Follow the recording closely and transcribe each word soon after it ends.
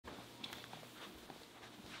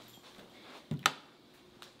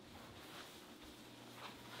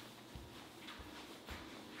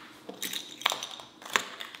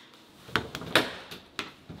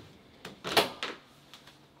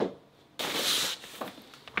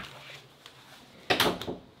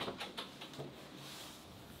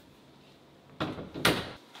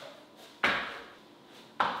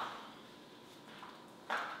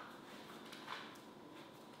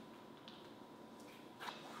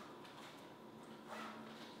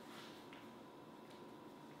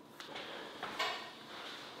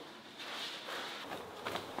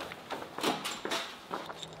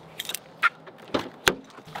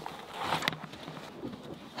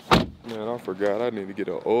Man, I forgot I need to get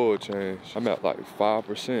an oil change. I'm at like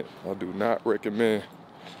 5%. I do not recommend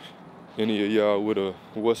any of y'all with a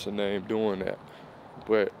what's the name doing that.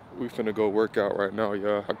 But we finna go work out right now,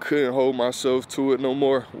 y'all. I couldn't hold myself to it no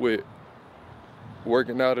more with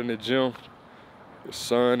working out in the gym. The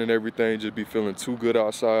sun and everything just be feeling too good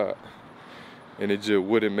outside. And it just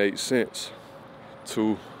wouldn't make sense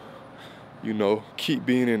to, you know, keep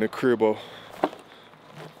being in the cribbo.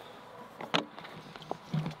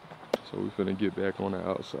 So we finna get back on the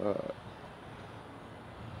outside.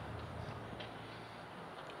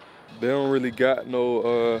 They don't really got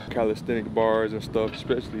no calisthenic bars and stuff,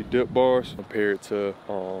 especially dip bars compared to,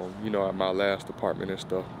 you know, at my last apartment and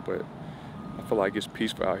stuff. But I feel like it's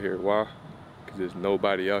peaceful out here. Why? Because there's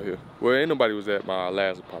nobody out here. Well, ain't nobody was at my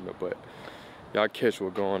last apartment, but y'all catch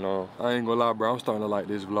what's going on. I ain't gonna lie, bro. I'm starting to like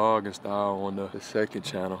this vlogging style on the second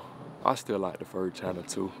channel. I still like the first channel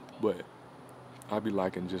too, but I be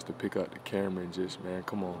liking just to pick up the camera and just, man,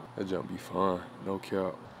 come on. That jump be fun, no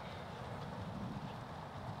cap.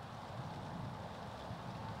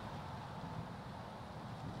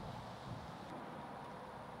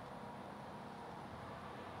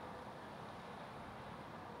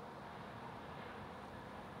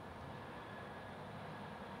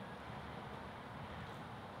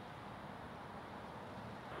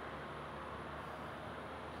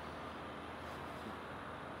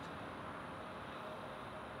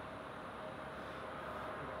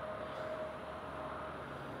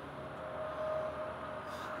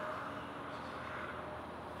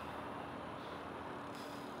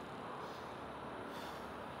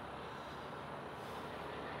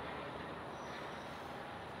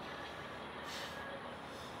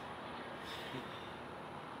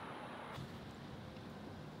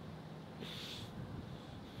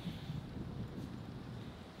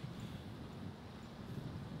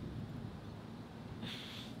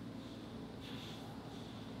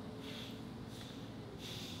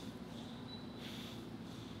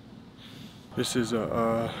 This is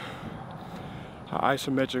a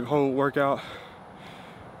isometric hold workout,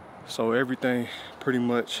 so everything pretty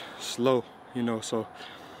much slow, you know, so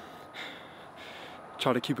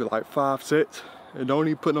try to keep it like 5 sets and don't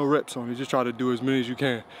even put no reps on it. Just try to do as many as you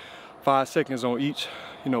can. 5 seconds on each,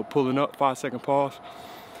 you know, pulling up, 5-second pause,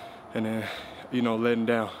 and then, you know, letting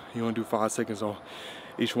down. You want to do 5 seconds on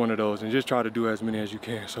each one of those and just try to do as many as you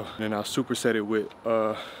can. So then I'll superset it with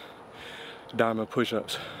diamond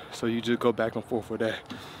push-ups. So you just go back and forth with that.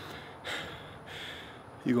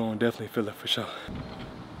 You're gonna definitely feel it for sure.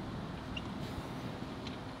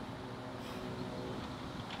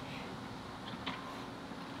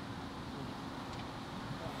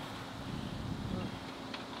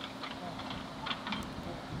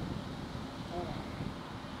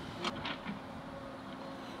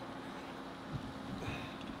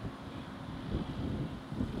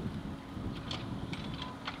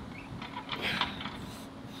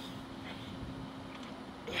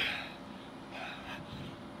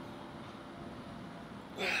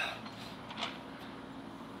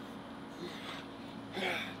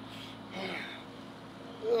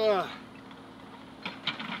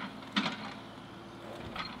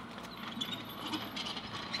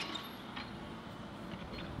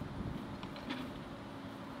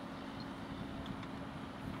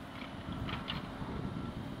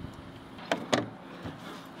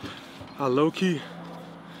 I low-key,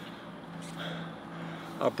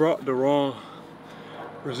 I brought the wrong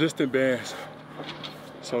resistant bands.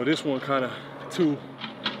 So this one kind of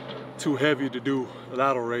too heavy to do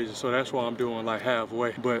lateral raises. So that's why I'm doing like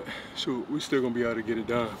halfway. But shoot, we still gonna be able to get it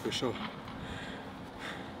done for sure.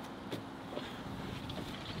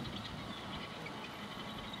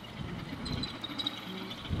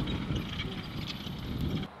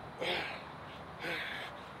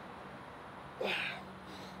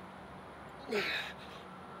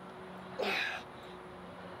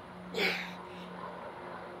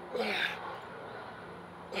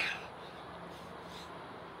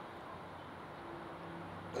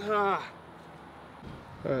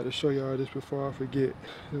 I had to show y'all this before I forget.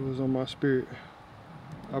 It was on my spirit.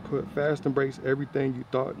 I put fast embrace everything you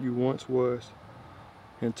thought you once was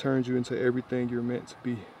and turns you into everything you're meant to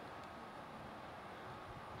be.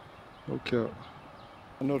 No cap.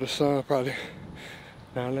 I know the sun probably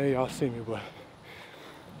not letting y'all see me, but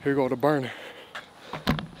here go the burner.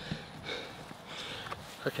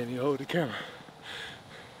 I can't even hold the camera.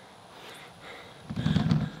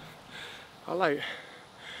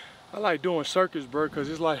 I like doing circuits, bro, because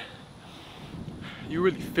it's like you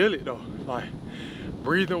really feel it though, like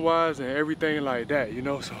breathing wise and everything like that, you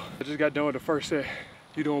know. So I just got done with the first set.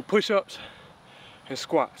 You're doing push-ups and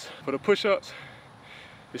squats. For the push-ups,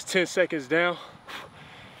 It's 10 seconds down,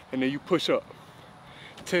 and then you push up.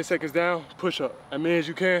 10 seconds down, push up. As many as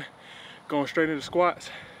you can, going straight into squats.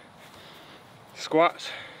 Squats.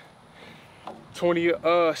 20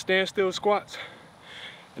 standstill squats.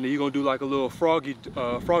 And then you're gonna do like a little froggy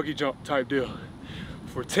jump type deal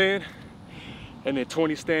for 10, and then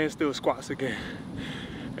 20 standstill squats again.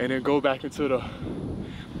 And then go back into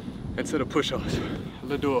the push-ups.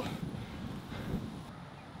 Let's do it.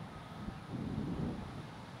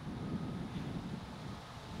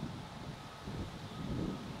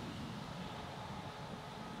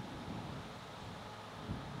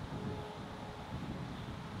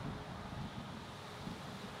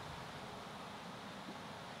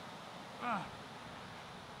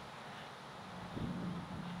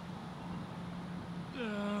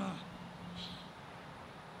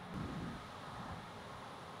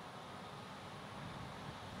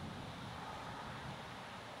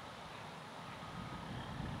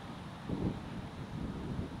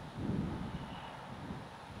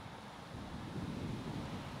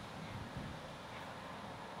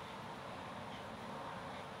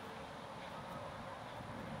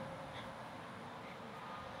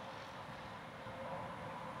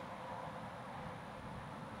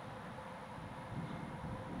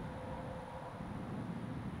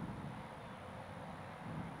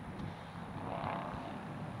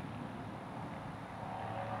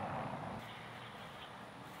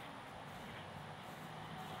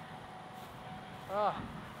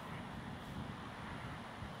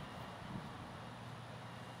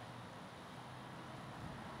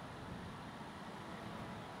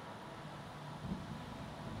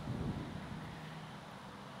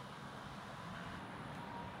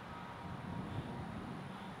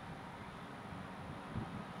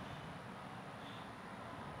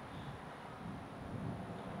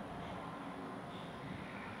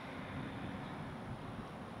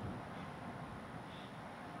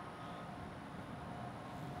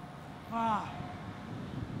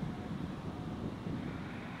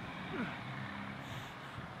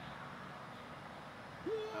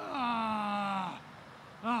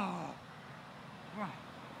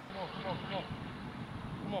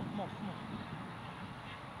 Come on.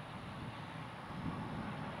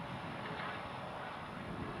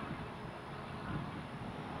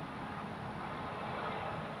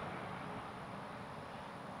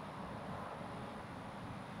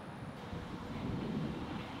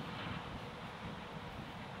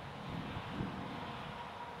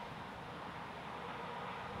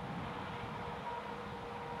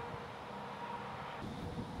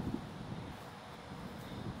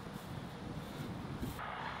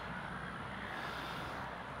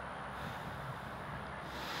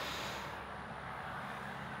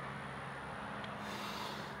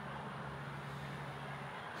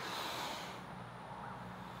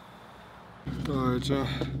 Alright, y'all.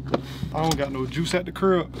 I don't got no juice at the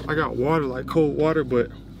crib. I got water, like cold water, but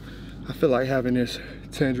I feel like having this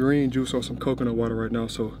tangerine juice or some coconut water right now,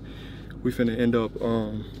 so we finna end up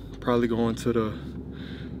probably going to the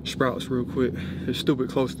Sprouts real quick. It's stupid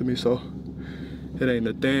close to me, so it ain't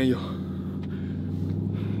Nathaniel.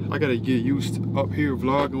 I gotta get used to up here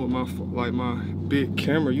vlogging with my big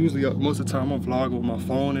camera. Usually most of the time I'm vlogging with my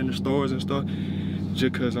phone in the stores and stuff,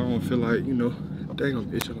 just cause I don't feel like, you know, dang,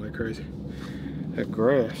 I'm itching like crazy. That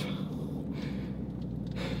grass,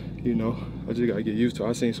 you know, I just gotta get used to it.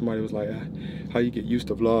 I seen somebody was like, how you get used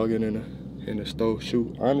to vlogging in the store.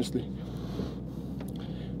 Shoot, honestly,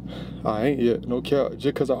 I ain't yet, no cap,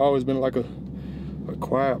 just cause I always been like a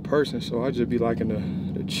quiet person, so I just be liking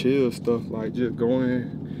the chill stuff, like just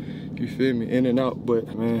going, you feel me, in and out.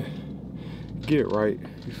 But man, get it right,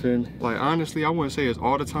 you feel me? Like honestly, I wouldn't say it's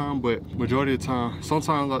all the time, but majority of the time,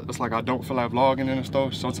 sometimes it's like I don't feel like vlogging in the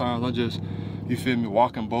store. Sometimes I just, you feel me,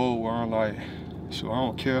 walking bold where I'm like, so I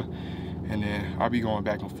don't care, and then I be going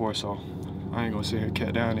back and forth. So I ain't gonna sit here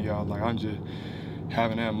cat down to y'all. Like I'm just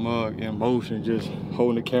having that mug in motion, just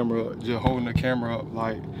holding the camera up,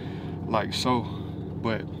 like so.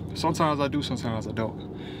 But sometimes I do, sometimes I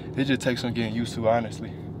don't. It just takes some getting used to,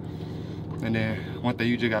 honestly. And then one thing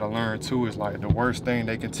you just gotta learn too is like the worst thing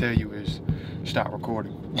they can tell you is stop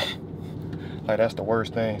recording. Like that's the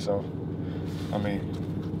worst thing. So I mean,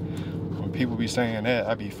 when people be saying that,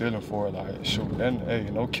 I be feeling for it. Like shoot, that, hey,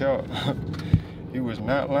 no cap. He was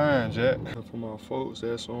not lying, Jack. For my folks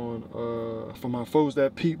that's on, for my folks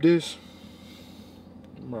that peep this,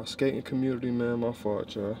 my skating community, man, my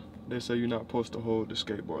fault, y'all. They say you're not supposed to hold the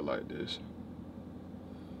skateboard like this.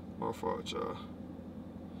 My fault, y'all.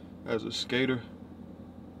 As a skater,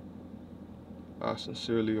 I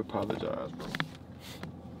sincerely apologize, bro.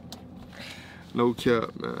 No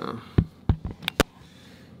cap, man.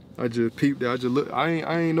 I just peeped it. I just look. I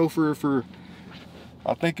ain't know for.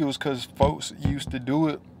 I think it was cause folks used to do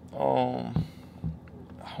it. I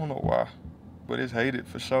don't know why, but it's hated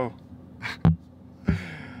for sure.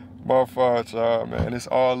 My fault, y'all, man. It's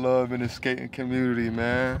all love in the skating community,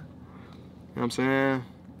 man. You know what I'm saying?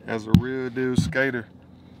 As a real deal skater,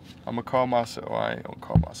 I'ma call myself. Well, I ain't gonna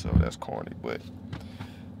call myself. That's corny, but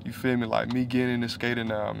you feel me? Like me getting into skating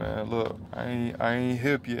now, man. Look, I ain't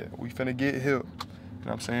hip yet. We finna get hip. You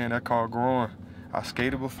know what I'm saying? That called growing. I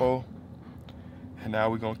skated before, and now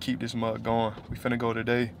we gonna keep this mug going. We finna go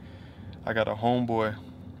today. I got a homeboy.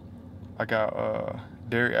 I got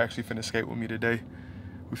Derek actually finna skate with me today.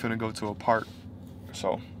 We finna go to a park.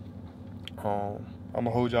 So, I'ma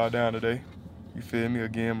hold y'all down today. You feel me?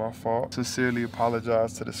 Again, my fault. Sincerely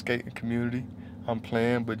apologize to the skating community. I'm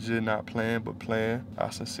playing, but just not playing, but playing. I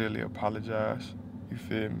sincerely apologize. You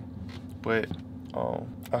feel me? But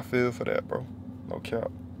I feel for that, bro. No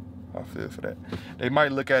cap. I feel for that. They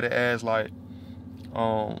might look at it as like,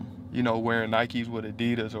 you know, wearing Nikes with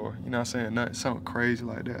Adidas, or, you know what I'm saying, nothing, something crazy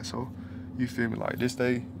like that. So, you feel me? Like this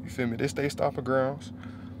day, you feel me? This day stomping grounds.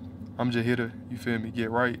 I'm just here to, you feel me, get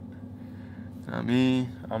right. You know what I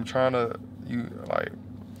mean? I'm trying to, like, you know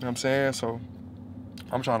what I'm saying? So,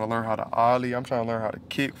 I'm trying to learn how to ollie. I'm trying to learn how to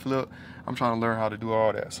kick flip. I'm trying to learn how to do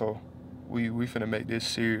all that. So, we finna make this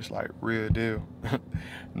serious, like, real deal.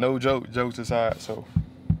 No joke, jokes aside. So,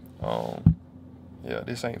 yeah,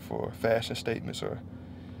 this ain't for fashion statements or,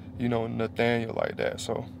 you know, Nathaniel like that.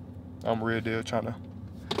 So, I'm real deal trying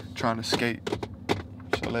to skate.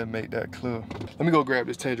 So let's make that clear. Let me go grab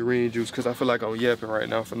this tangerine juice because I feel like I'm yapping right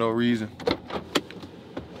now for no reason.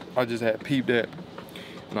 I just had peeped that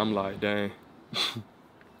and I'm like, dang,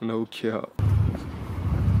 no cap.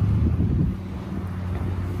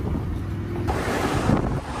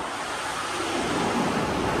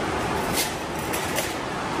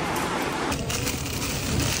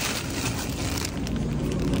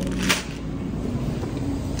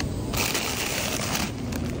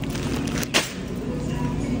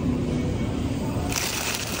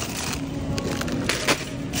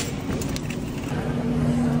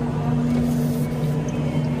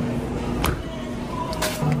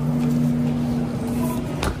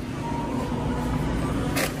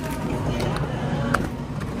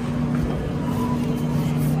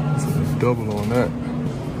 Double on that.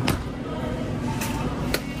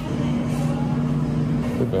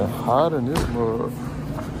 It's been hot in this mug.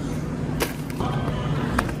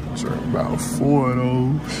 Drink about 4 of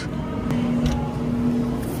those.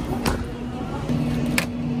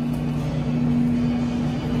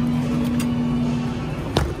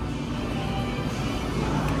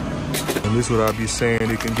 And this is what I be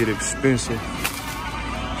saying, it can get expensive.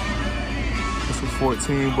 It's a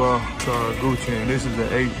 14 bar Gucci, and this is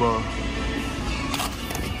an 8 bar.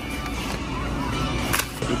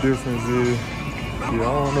 The difference is, yeah, I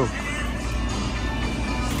don't know.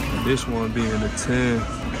 And this one being a 10.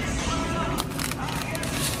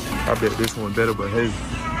 I bet this one better, but hey,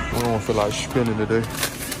 I don't feel like spending today.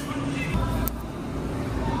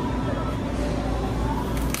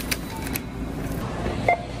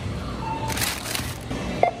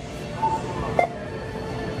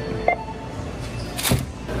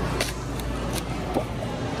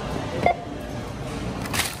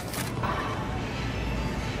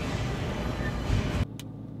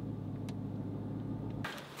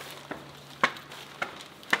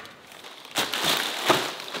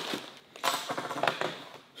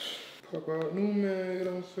 Pop out new man, you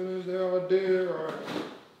don't finish they all dead, right?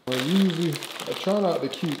 Well, usually, I try not to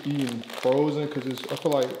keep eating frozen because I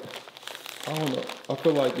feel like, I don't know, I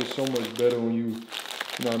feel like it's so much better when you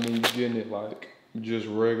know what I mean, you're getting it like just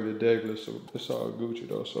regular, so it's all Gucci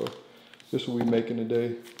though. So this is what we making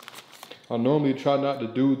today. I normally try not to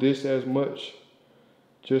do this as much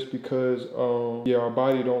just because, yeah, our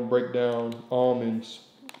body don't break down almonds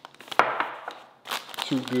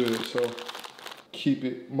too good, so keep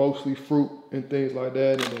it mostly fruit and things like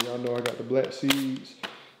that. And then y'all know I got the black seeds,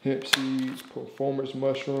 hemp seeds, performance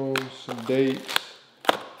mushrooms, some dates.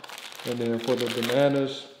 And then for the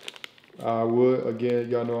bananas, I would,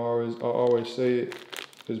 again, y'all know I always say it,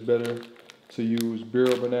 it's better to use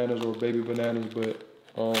barrel bananas or baby bananas, but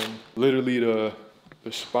literally the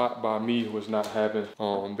spot by me was not having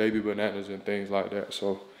baby bananas and things like that.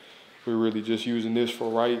 So we're really just using this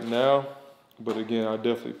for right now. But again, I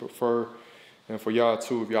definitely prefer, and for y'all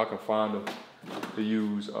too, if y'all can find them, to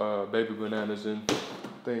use baby bananas and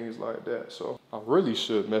things like that. So I really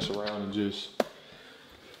should mess around and just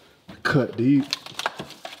cut deep.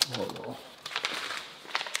 Hold on.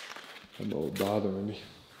 I know it's bothering me.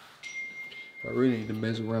 I really need to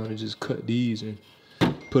mess around and just cut these and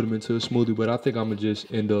put them into a smoothie, but I think I'm gonna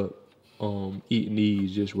just end up eating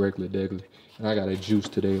these just regular. And I got a juice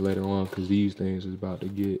today later on because these things is about to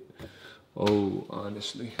get old,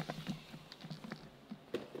 honestly.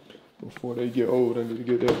 Before they get old, I need to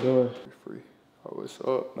get that done. Free. Oh, what's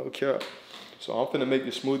up? No cap. So I'm finna make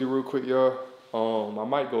this smoothie real quick, y'all. I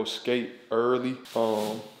might go skate early,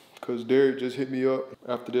 cause Derek just hit me up.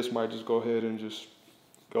 After this, might just go ahead and just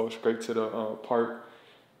go straight to the park,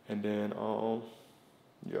 and then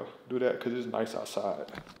yeah, do that cause it's nice outside.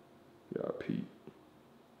 Yeah, Pete.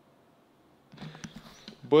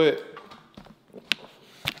 But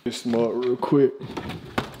this mug real quick.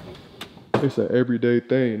 It's an everyday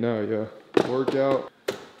thing now, yeah. Workout,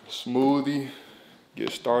 smoothie,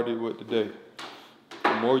 get started with the day.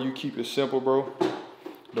 The more you keep it simple, bro,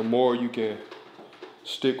 the more you can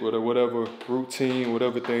stick with whatever routine,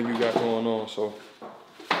 whatever thing you got going on. So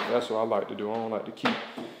that's what I like to do. I don't like to keep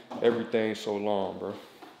everything so long, bro.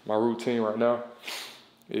 My routine right now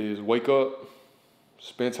is wake up,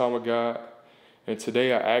 spend time with God. And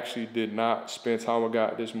today I actually did not spend time with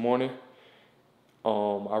God this morning.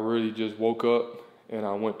 I really just woke up and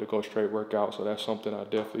I went to go straight work out. So that's something I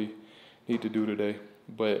definitely need to do today.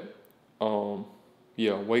 But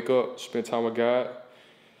yeah, wake up, spend time with God.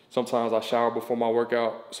 Sometimes I shower before my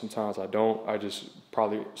workout. Sometimes I don't.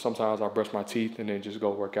 Sometimes I brush my teeth and then just go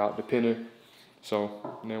work out, depending.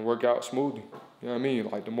 So, and then work out smoothie. You know what I mean?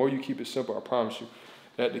 Like, the more you keep it simple, I promise you,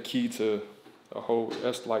 that's the key to the whole,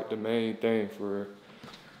 that's like the main thing for real.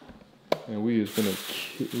 And we finna,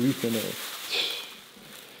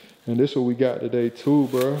 and this what we got today too,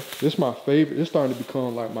 bro. This my favorite. It's starting to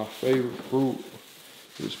become like my favorite fruit.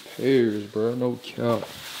 It's pears, bro. No cap.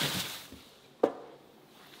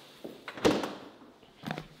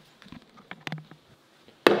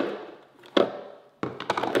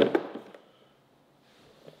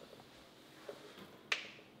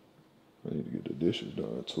 I need to get the dishes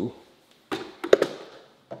done too.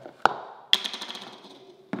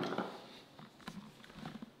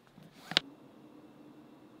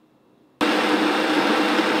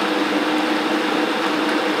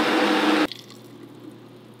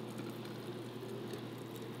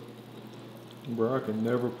 Bro, I can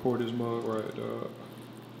never pour this mug right, dog.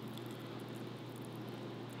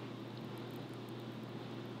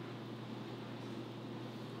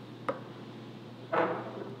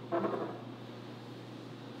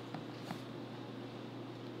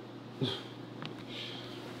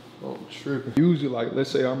 Oh, I'm tripping. Usually, like, let's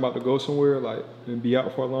say I'm about to go somewhere, like, and be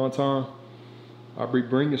out for a long time, I'll be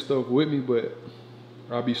bringing stuff with me, but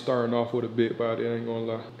I'll be starting off with a bit about it, I ain't gonna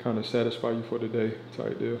lie. Kind of satisfy you for the day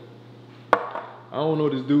type deal. I don't know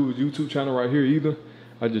this dude's YouTube channel right here either.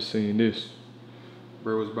 I just seen this.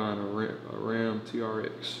 Bro was buying a Ram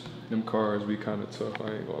TRX. Them cars be kind of tough,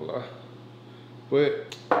 I ain't gonna lie.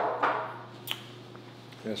 But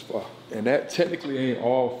that's fine. And that technically ain't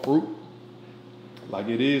all fruit. Like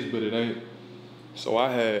it is, but it ain't. So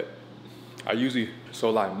so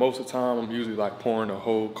like most of the time, I'm usually like pouring the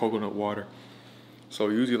whole coconut water. So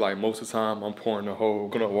usually like most of the time, I'm pouring the whole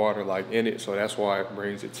coconut water like in it. So that's why it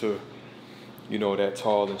brings it to, you know, that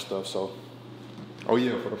tall and stuff. So, oh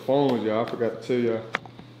yeah, for the phones, y'all, I forgot to tell y'all.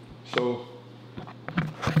 So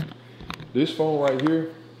this phone right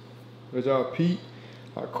here, as y'all peep,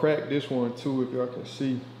 I cracked this one too, if y'all can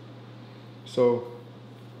see. So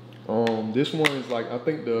this one is like, I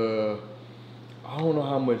think I don't know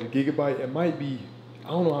how much gigabyte, it might be, I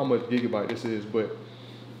don't know how much gigabyte this is, but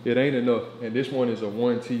it ain't enough. And this one is a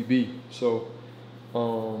 1 TB. So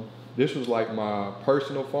this was like my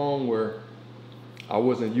personal phone where I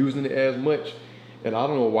wasn't using it as much. And I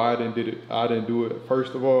don't know why I didn't do it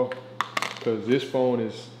first of all, because this phone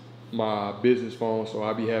is my business phone. So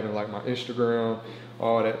I be having like my Instagram,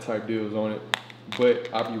 all that type deals on it.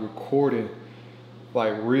 But I be recording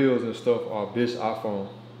like reels and stuff off this iPhone.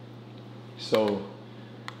 So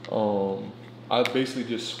I basically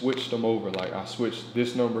just switched them over. Like I switched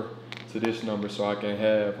this number to this number so I can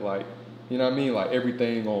have like, you know what I mean? Like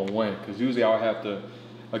everything on one. Cause usually I would have to,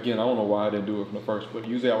 again, I don't know why I didn't do it from the first, but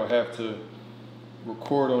usually I would have to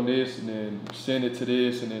record on this and then send it to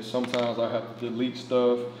this. And then sometimes I have to delete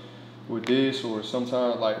stuff with this, or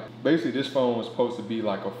sometimes like, basically this phone was supposed to be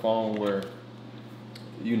like a phone where,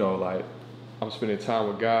 you know, like I'm spending time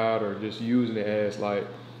with God or just using it as like,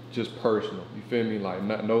 just personal, you feel me? Like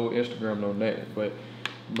no Instagram, no nothing. But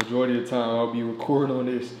majority of the time I'll be recording on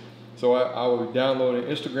this. So I will download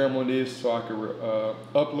an Instagram on this so I could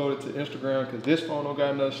upload it to Instagram, because this phone don't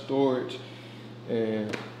got enough storage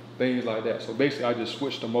and things like that. So basically I just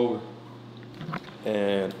switched them over.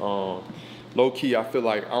 And low key, I feel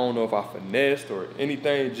like, I don't know if I finessed or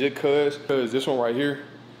anything, just cause this one right here,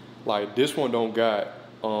 like this one don't got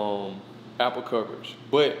Apple coverage.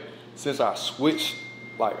 But since I switched,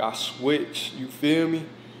 you feel me?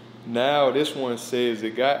 Now this one says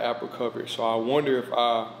it got Apple coverage. So I wonder if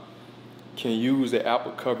I can use the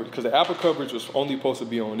Apple coverage, because the Apple coverage was only supposed to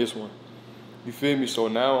be on this one. You feel me? So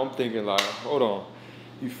now I'm thinking like, hold on.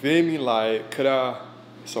 You feel me? Like, could I?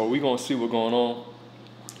 So we gonna see what's going on.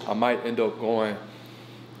 I might end up going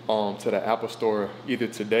to the Apple store either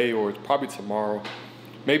today or probably tomorrow,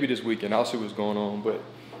 maybe this weekend. I'll see what's going on. But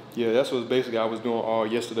yeah, that's what basically I was doing all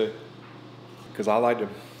yesterday. Cause I like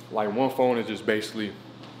one phone is just basically,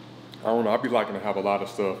 I don't know, I be liking to have a lot of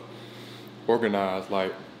stuff organized.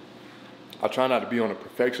 Like, I try not to be on a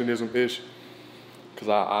perfectionism ish, cause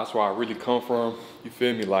that's where I really come from. You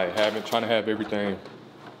feel me? Like trying to have everything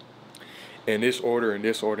in this order, in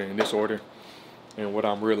this order, in this order. And what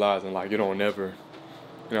I'm realizing, like, it don't never, you know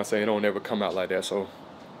what I'm saying, it don't never come out like that. So,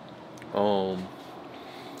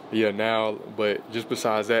 yeah, now, but just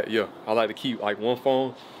besides that, yeah, I like to keep like one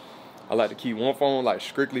phone. I like to keep one phone like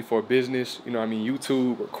strictly for business, you know what I mean,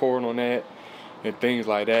 YouTube, recording on that and things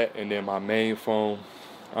like that. And then my main phone,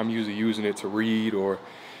 I'm usually using it to read, or, you know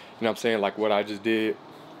what I'm saying, like what I just did.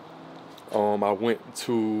 I went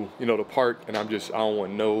to, you know, the park, and I don't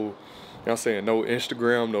want no, you know what I'm saying, no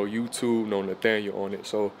Instagram, no YouTube, no Nathaniel on it.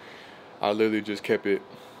 So I literally just kept it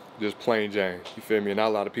just plain Jane, you feel me? And not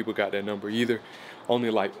a lot of people got that number either.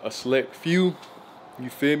 Only like a select few, you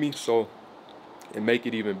feel me? So it make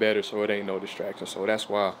it even better so it ain't no distraction. So that's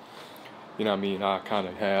why, you know what I mean,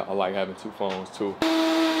 I like having two phones too.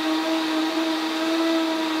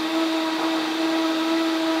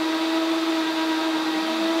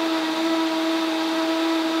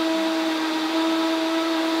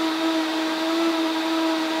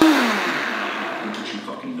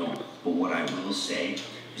 But what I will say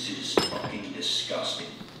is it is fucking disgusting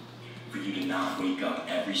for you to not wake up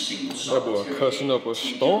every single solitary That boy cussing up a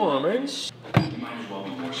storm, man. You might as well be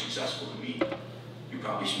more successful than me. You're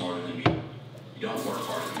probably smarter than me. You don't work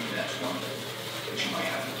harder than me, that's one thing. But you might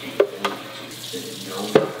have the capability to, that no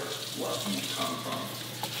matter what you come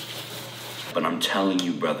from. But I'm telling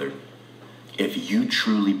you, brother, if you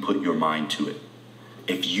truly put your mind to it,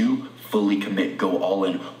 if you fully commit, go all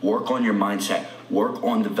in, work on your mindset, work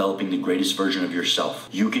on developing the greatest version of yourself,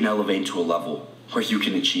 you can elevate to a level where you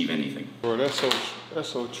can achieve anything. Bro, that's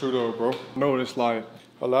so true though, bro. I notice like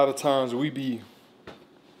a lot of times we be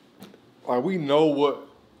knowing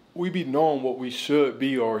what we should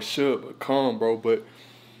be or should become, bro, but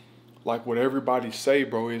like what everybody say,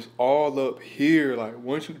 bro, is all up here. Like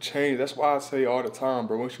once you change, that's why I say all the time,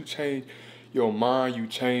 bro, once you change your mind, you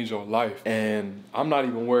change your life. And I'm not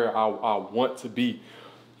even where I want to be.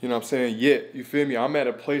 You know what I'm saying? Yet, you feel me? I'm at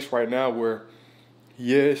a place right now where,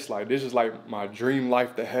 yes, like this is like my dream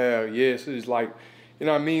life to have. Yes, it's like, you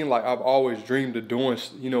know what I mean? Like I've always dreamed of doing,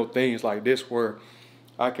 you know, things like this where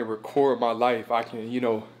I can record my life. I can, you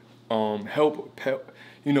know,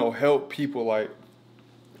 help people. Like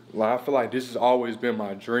I feel like this has always been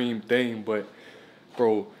my dream thing. But,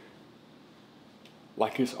 bro,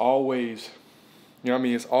 like it's always, you know what I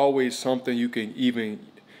mean? It's always something you can even,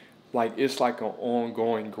 like it's like an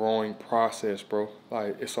ongoing growing process, bro.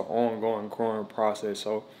 Like it's an ongoing growing process.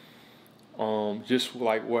 So just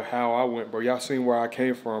like how I went, bro. Y'all seen where I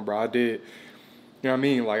came from, bro. I did, you know what I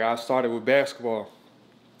mean? Like I started with basketball,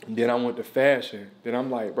 and then I went to fashion. Then I'm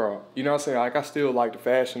like, bro, you know what I'm saying? Like I still like the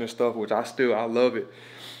fashion and stuff, which I love it.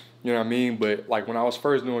 You know what I mean? But like when I was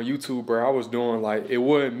first doing YouTube, bro, I was doing like, it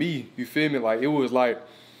wasn't me, you feel me? Like it was like,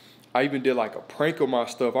 I even did like a prank on my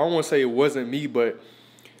stuff. I don't want to say it wasn't me, but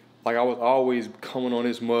like I was always coming on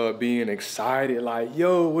this mud being excited, like,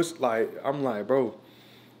 yo, what's like, I'm like, bro,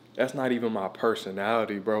 that's not even my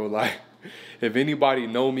personality, bro. Like, if anybody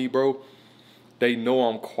know me, bro, they know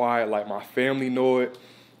I'm quiet. Like my family know it.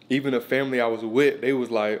 Even the family I was with, they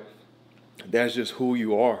was like, that's just who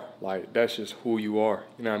you are. Like, that's just who you are.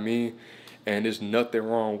 You know what I mean? And there's nothing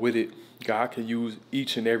wrong with it. God can use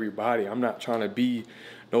each and everybody. I'm not trying to be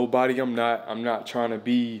nobody. I'm not trying to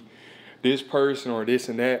be this person or this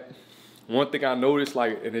and that. One thing I noticed,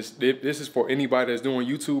 like, and this is for anybody that's doing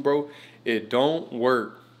YouTube, bro, it don't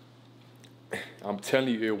work. I'm telling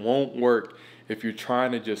you, it won't work if you're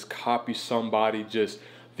trying to just copy somebody just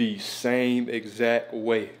the same exact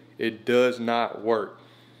way. It does not work.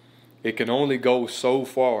 It can only go so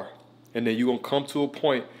far. And then you're going to come to a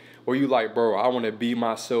point where you like, bro, I want to be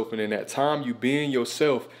myself. And in that time you being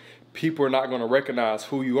yourself, people are not going to recognize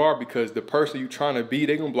who you are, because the person you trying to be,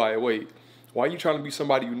 they're going to be like, wait, why are you trying to be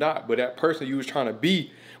somebody you're not? But that person you was trying to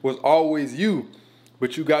be was always you.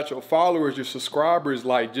 But you got your followers, your subscribers,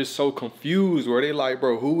 like just so confused where they like,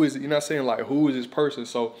 bro, who is, you know what I'm saying? Like, who is this person?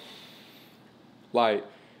 So like,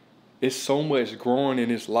 it's so much growing in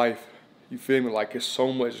this life. You feel me? Like, it's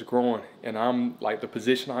so much growing. And I'm like, the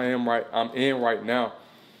position I'm in right now,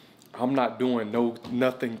 I'm not doing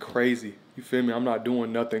nothing crazy. You feel me? I'm not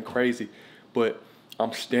doing nothing crazy. But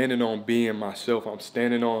I'm standing on being myself. I'm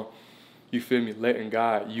standing on, you feel me, letting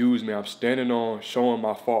God use me. I'm standing on showing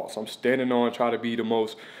my faults. I'm standing on trying to be the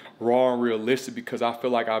most raw and realistic because I feel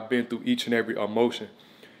like I've been through each and every emotion.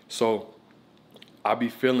 So I be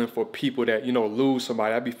feeling for people that, you know, lose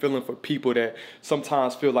somebody. I be feeling for people that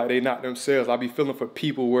sometimes feel like they not themselves. I be feeling for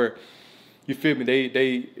people where, you feel me,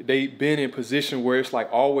 they been in position where it's like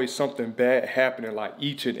always something bad happening, like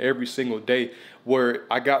each and every single day, where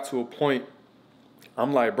I got to a point,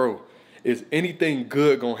 I'm like, bro, is anything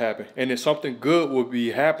good gonna happen? And if something good will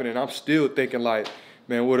be happening, I'm still thinking like,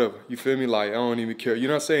 man, whatever. You feel me? Like, I don't even care. You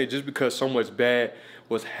know what I'm saying? Just because so much bad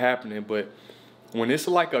was happening. But when it's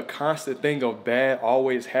like a constant thing of bad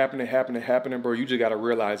always happening, bro, you just gotta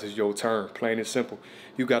realize it's your turn, plain and simple.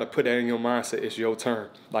 You gotta put that in your mindset, it's your turn.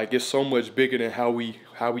 Like, it's so much bigger than how we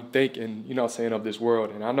think and, you know what I'm saying, of this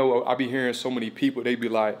world. And I know I be hearing so many people, they be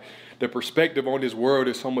like, the perspective on this world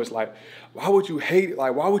is so much like, why would you hate it?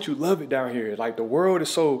 Like, why would you love it down here? Like, the world is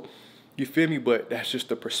so, you feel me? But that's just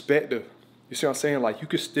the perspective. You see what I'm saying? Like, you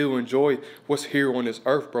can still enjoy what's here on this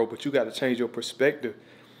earth, bro, but you got to change your perspective. You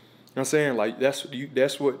know what I'm saying? Like, that's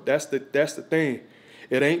the thing.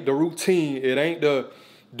 It ain't the routine. It ain't the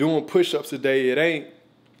doing push-ups a day. It ain't,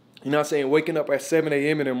 you know what I'm saying, waking up at 7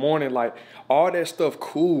 a.m. in the morning. Like, all that stuff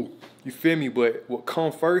cool. You feel me? But what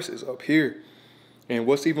come first is up here. And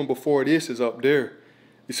what's even before this is up there.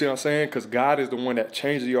 You see what I'm saying? Because God is the one that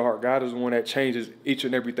changes your heart. God is the one that changes each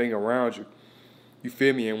and everything around you. You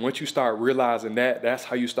feel me? And once you start realizing that, that's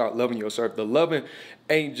how you start loving yourself. The loving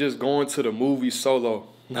ain't just going to the movie solo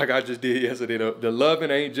like I just did yesterday. The loving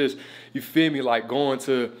ain't just, you feel me, like going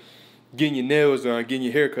to getting your nails done, getting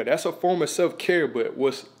your hair cut. That's a form of self-care. But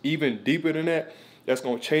what's even deeper than that, that's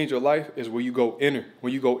going to change your life, is when you go inner.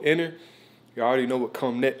 When you go inner, you already know what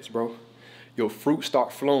come next, bro. Your fruit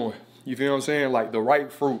start flowing. You feel what I'm saying? Like the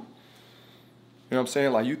right fruit. You know what I'm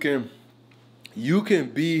saying? Like you can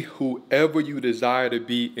be whoever you desire to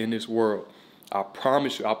be in this world. I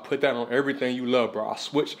promise you. I put that on everything you love, bro. I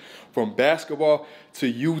switched from basketball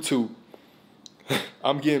to YouTube.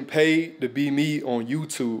 I'm getting paid to be me on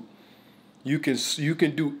YouTube. You can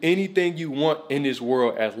do anything you want in this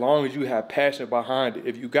world as long as you have passion behind it.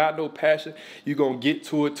 If you got no passion, you're going to get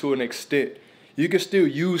to it to an extent. You can still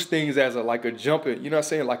use things as like a jumping, you know what I'm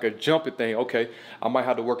saying? Like a jumping thing. Okay, I might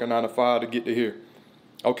have to work a 9 to 5 to get to here.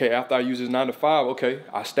 Okay, after I use this 9 to 5, okay,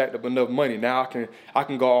 I stacked up enough money. Now I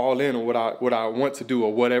can go all in on what I want to do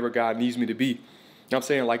or whatever God needs me to be. You know what I'm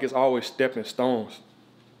saying? Like, it's always stepping stones.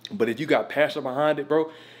 But if you got passion behind it, bro,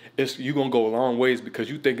 you're gonna go a long ways because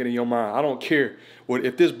you thinking in your mind, I don't care. Well,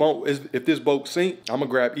 if this boat sink, I'm gonna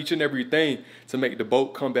grab each and everything to make the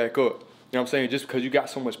boat come back up. You know what I'm saying? Just because you got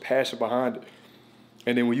so much passion behind it.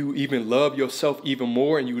 And then when you even love yourself even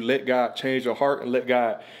more and you let God change your heart and let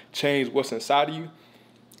God change what's inside of you,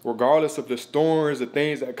 regardless of the storms, the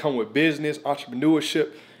things that come with business, entrepreneurship,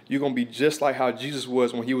 you're going to be just like how Jesus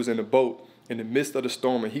was when he was in the boat in the midst of the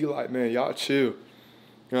storm. And he like, man, y'all chill. You know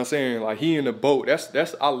what I'm saying? Like, he in the boat. I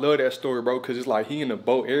love that story, bro, because it's like he in the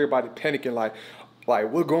boat. Everybody panicking like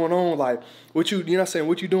what's going on? Like, you know what I'm saying?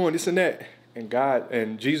 What you doing? This and that. And God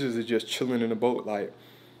and Jesus is just chilling in the boat like,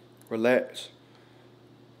 relax.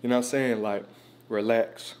 You know what I'm saying? Like,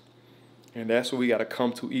 relax. And that's what we got to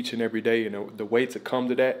come to each and every day. And the way to come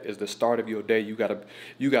to that is the start of your day. You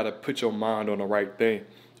gotta put your mind on the right thing.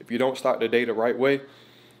 If you don't start the day the right way,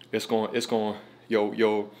 your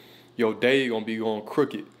day gonna be going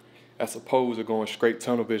crooked, as opposed to going straight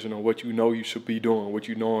tunnel vision on what you know you should be doing, what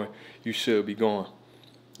you know you should be going.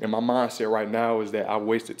 And my mindset right now is that I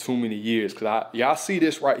wasted too many years. Cause y'all see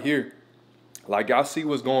this right here. Like, y'all see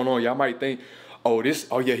what's going on. Y'all might think, oh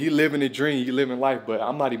yeah, he living a dream, he living life. But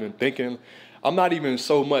I'm not even thinking, I'm not even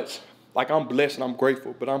so much, like, I'm blessed and I'm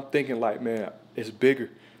grateful, but I'm thinking like, man, it's bigger.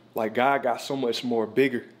 Like, God got so much more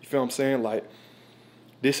bigger. You feel what I'm saying? Like,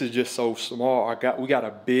 this is just so small. We got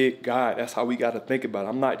a big God. That's how we got to think about it.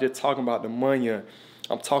 I'm not just talking about the money.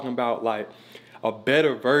 I'm talking about like a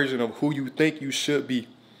better version of who you think you should be.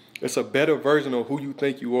 It's a better version of who you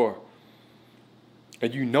think you are.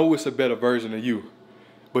 And you know it's a better version of you.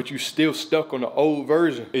 But you still stuck on the old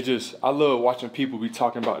version. I love watching people be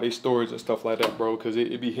talking about their stories and stuff like that, bro, because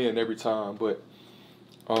it be hitting every time. But,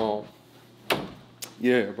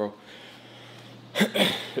 yeah, bro.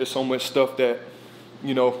 There's so much stuff that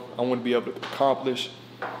you know, I want to be able to accomplish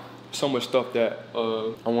so much stuff that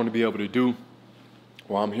I want to be able to do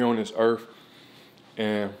while I'm here on this earth.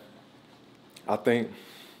 And I think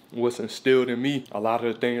what's instilled in me, a lot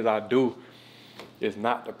of the things I do is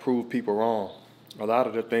not to prove people wrong. A lot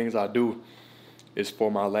of the things I do is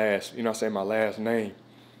for my last, you know what I'm saying, my last name.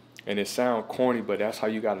 And it sounds corny, but that's how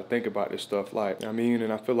you got to think about this stuff. Like, I mean,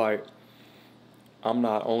 and I feel like I'm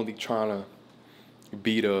not only trying to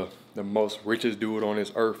be the most richest dude on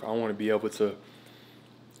this earth. I want to be able to,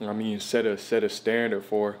 I mean, set a standard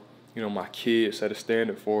for, you know, my kids, set a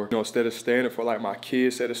standard for, you know, set a standard for like my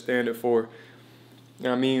kids, set a standard for, you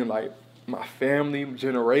know what I mean, like my family,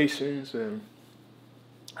 generations. And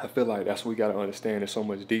I feel like that's what we got to understand. It's so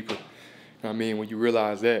much deeper. You know what I mean, when you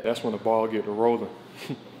realize that, that's when the ball get to rolling.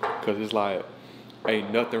 Because it's like,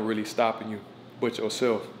 ain't nothing really stopping you but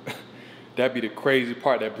yourself. That'd be the crazy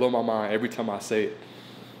part that blow my mind every time I say it.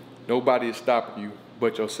 Nobody is stopping you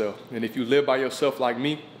but yourself. And if you live by yourself like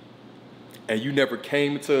me, and you never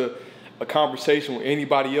came to a conversation with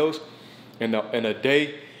anybody else, in a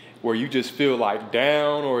day where you just feel like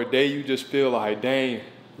down, or a day you just feel like, dang,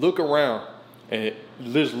 look around and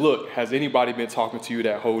just look, has anybody been talking to you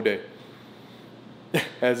that whole day?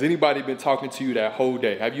 Has anybody been talking to you that whole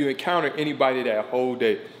day? Have you encountered anybody that whole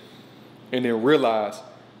day? And then realize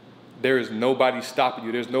there is nobody stopping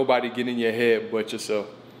you. There's nobody getting in your head but yourself.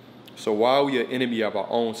 So why are we an enemy of our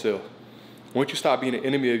own self? Once you stop being an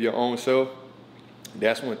enemy of your own self,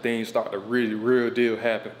 that's when things start to really, real deal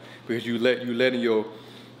happen. Because you're letting your, you know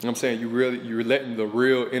what I'm saying, you're letting the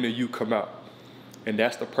real inner you come out. And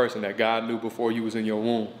that's the person that God knew before you was in your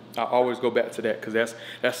womb. I always go back to that, because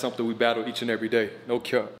that's something we battle each and every day. No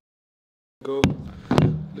cap. Go,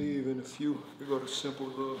 leave in a few. We go to simple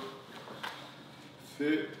little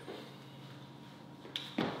fit.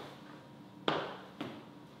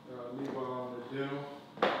 Leave on the dental.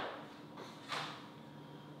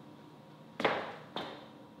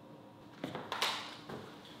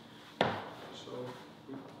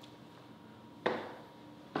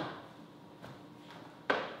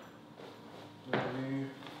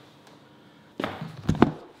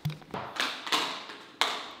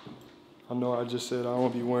 I know I just said I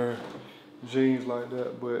won't be wearing jeans like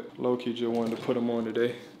that, but low-key just wanted to put them on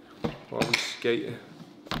today while we skating.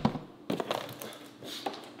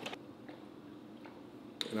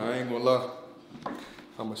 And I ain't gonna lie,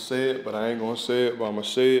 I'ma say it, but I ain't gonna say it, but I'ma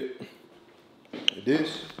say it.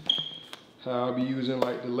 This, how I be using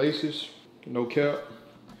like the laces, no cap.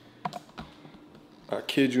 I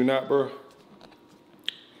kid you not, bro.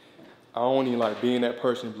 I don't even like being that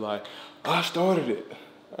person, be like, I started it.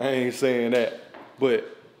 I ain't saying that,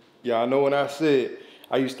 but y'all know when I said,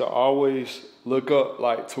 I used to always look up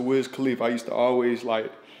like to Wiz Khalifa. I used to always like,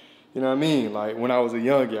 you know what I mean? Like when I was a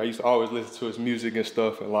youngin', I used to always listen to his music and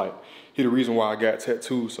stuff, and like, he the reason why I got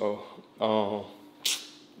tattoos. So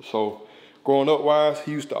growing up wise,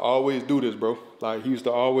 he used to always do this, bro. Like he used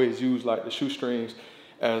to always use like the shoestrings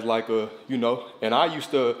as like a, you know, and I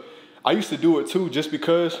used to do it too, just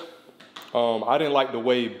because I didn't like the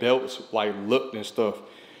way belts like looked and stuff.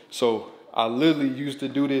 So I literally used to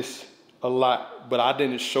do this a lot, but I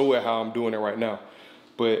didn't show it how I'm doing it right now.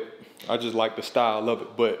 But I just like the style of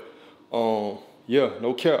it. But yeah,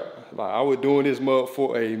 no cap. Like I was doing this mug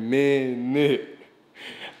for a minute.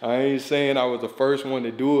 I ain't saying I was the first one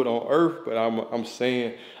to do it on earth, but I'm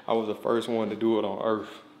saying I was the first one to do it on earth.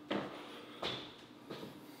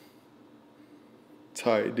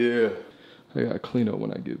 Tight deal. I gotta clean up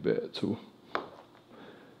when I get back too.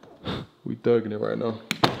 We thugging it right now.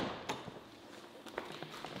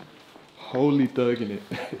 Holy thugging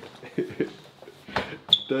it.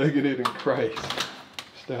 Thugging it in Christ.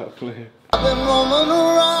 Stop playing. Been roaming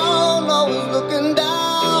around, always looking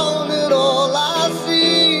down at all I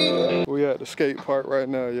see. We at the skate park right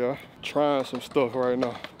now, y'all. Trying some stuff right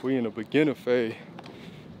now. We in the beginner phase.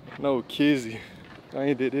 No kizzy. I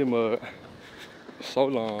ain't did this mud so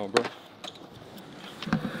long, bro.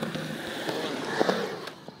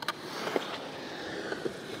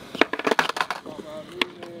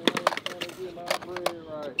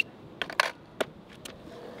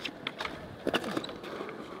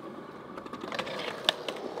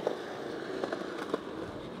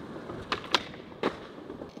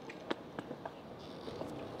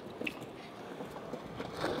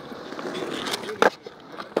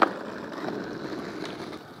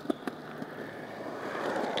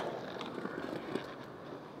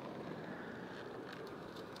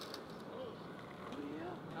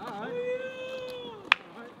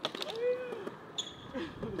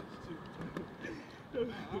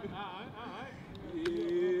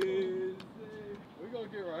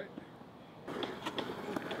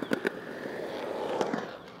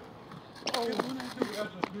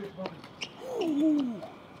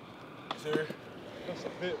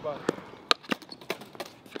 bit body.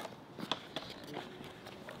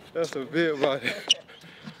 That's a bit body.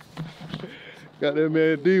 Got that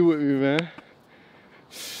man D with me, man.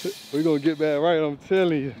 We gonna get back right, I'm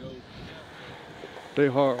telling you. They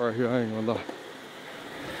hard right here, I ain't gonna lie.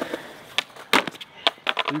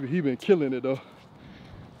 He been killing it though.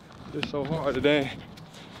 It's so hard today.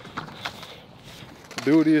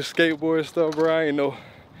 Do this skateboard stuff, bro, I ain't know.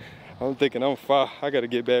 I'm thinking I'm fine. I gotta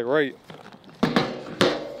get back right.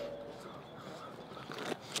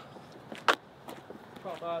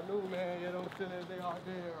 I knew, man, you don't sit there, they out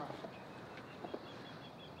there.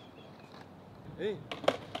 Hey.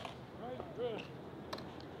 Right, bro.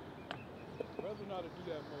 Rather not to do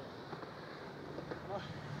that more.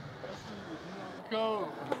 Let's see if you want to go.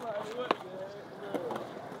 I'm like, what, man?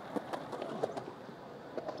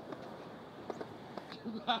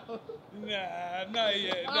 Nah, not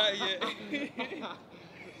yet, not yet.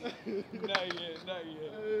 Not yet, not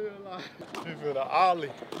yet. You feel the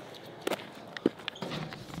ollie.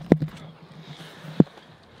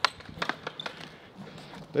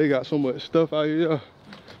 They got so much stuff out here.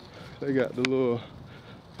 They got the little,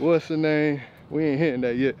 what's the name? We ain't hitting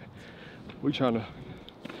that yet. We trying to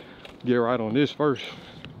get right on this first.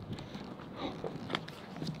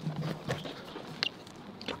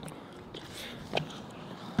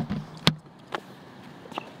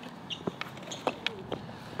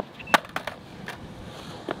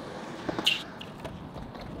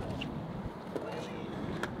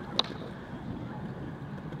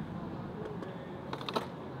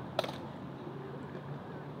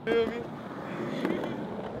 Feel me?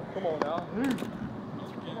 Come on now.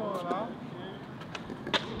 Come on now.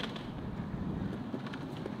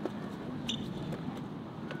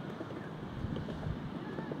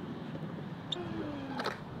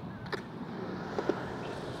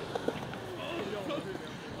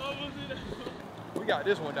 We got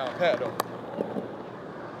this one down pat though.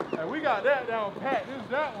 And we got that down pat. This is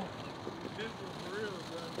that one. This is for real, bro.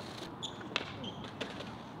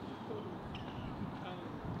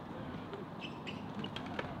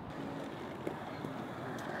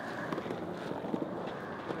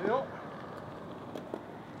 Yep.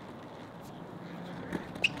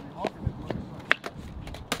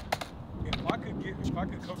 If I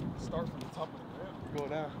could come start from the top of the ramp and go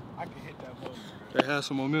down, I could hit that ball. They have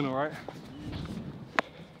some momentum, right?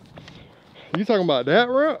 You talking about that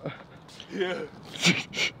ramp? Yeah.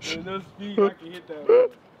 There's no speed, I can hit that ball.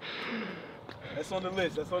 That's on the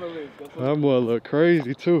list, that's on the list. That boy look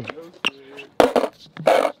crazy too.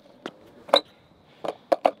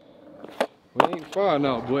 We ain't far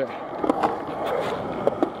now, but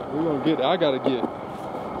we gonna get, I gotta get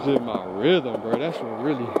just my rhythm, bro. That's what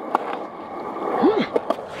really.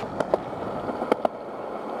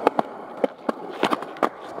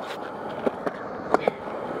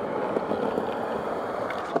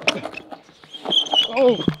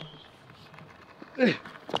 Oh,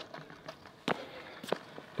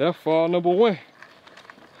 that's fall number one.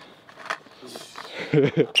 You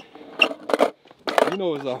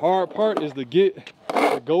know, it's the hard part is to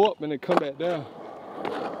go up and then come back down.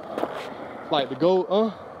 Like to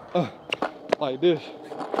go, like this.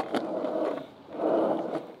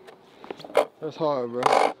 That's hard, bro.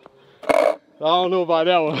 I don't know about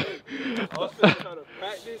that one. I was finna try to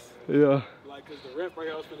practice. Yeah. Like, cause the ramp right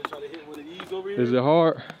here, I was finna try to hit one of these over here. Is it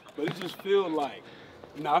hard? But it just feel like,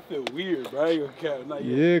 nah, I feel weird, bro. I ain't gonna cap, not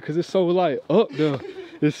yet. Yeah, cause it's so like up there.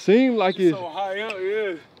 It seemed like it's so high up,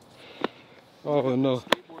 yeah. Oh no.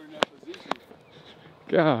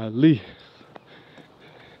 Golly.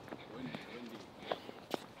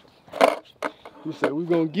 He said we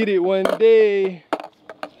gonna get it one day.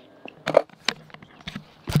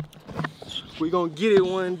 We gonna get it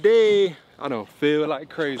one day. I don't feel like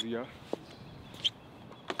crazy, y'all.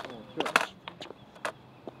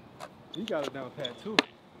 He got it down pat too.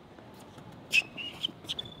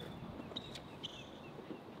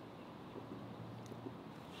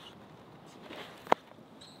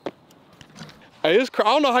 Hey, it's I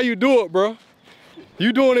don't know how you do it, bro.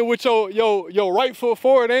 You doing it with your right foot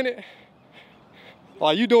forward, ain't it?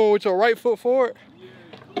 Are you doing it with your right foot forward?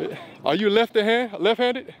 Yeah. Are you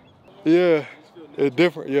left-handed? Yeah, it's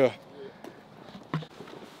different, yeah.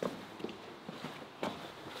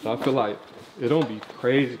 So I feel like it don't be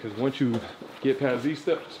crazy because once you get past these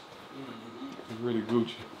steps, it's really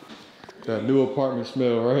Gucci. That new apartment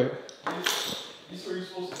smell, right?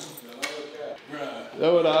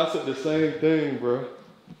 That's what I said, the same thing, bro.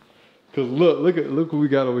 Cause look what we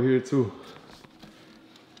got over here too.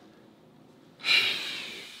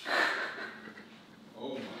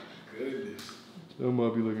 Oh my goodness. That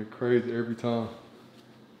might be looking crazy every time.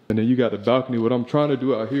 And then you got the balcony. What I'm trying to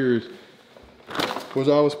do out here is, what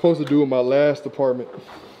I was supposed to do in my last apartment,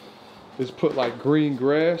 is put like green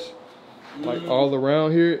grass, like all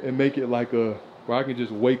around here, and make it like a, where I can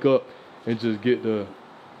just wake up and just get the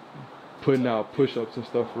putting out push-ups and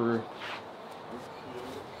stuff for real.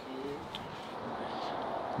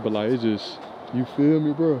 But like, it's just, you feel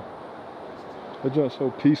me, bro? That joint's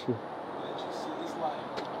so peaceful. It's like,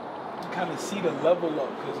 you kind of see the level up,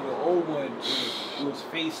 because your old one, it was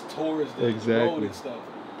faced towards the road and stuff.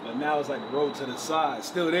 But now it's like the road to the side,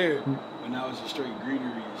 still there, but now it's just straight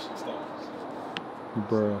greenery and stuff.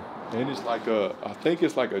 Bro, and it's like a, I think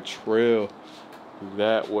it's like a trail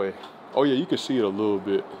that way. Oh yeah, you can see it a little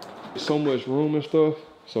bit. So much room and stuff.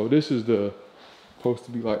 So this is the, supposed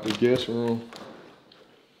to be like the guest room.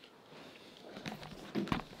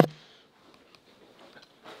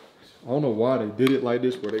 I don't know why they did it like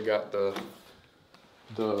this, where they got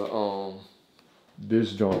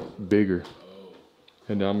this joint bigger.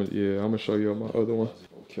 And then I'm gonna show you my other one.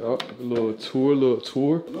 Okay, a little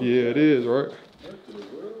tour. Yeah, it is, right?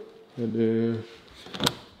 And then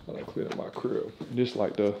I done clean up my crib. This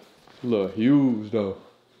like the little huge though.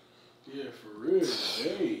 Yeah, for real.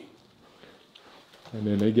 Hey. And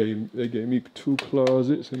then they gave me 2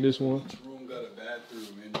 closets in this one. Each room got a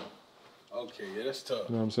bathroom in it. Okay, yeah, that's tough.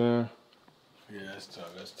 You know what I'm saying? Yeah, that's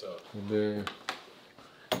tough. That's tough. And then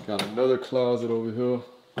got another closet over here.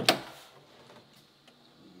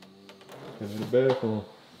 And then the bathroom.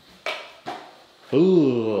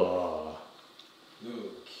 Ooh. No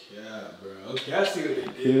cap, bro. Okay, I see what they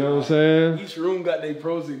did. You know what I'm saying? Each room got their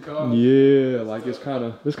pros and cons. Yeah, like it's kind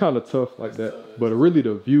of tough like that. But really,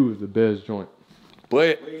 the view is the best joint.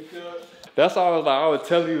 But that's all I was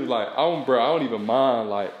telling you, like, I don't even mind,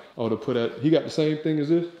 like, oh, to put that. He got the same thing as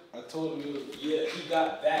this. I told him, yeah, he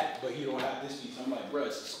got that, but he don't have this piece. I'm like, bro,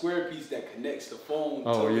 it's a square piece that connects the phone.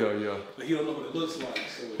 Oh to yeah, it, yeah. But he don't know what it looks like.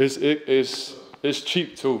 So It's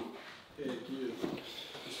cheap too. Heck yeah.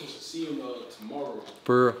 I'm supposed to see him tomorrow.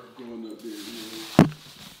 For Going up there. Yeah.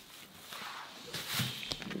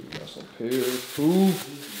 we got some pears too.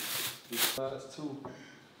 Size too.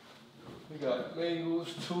 We got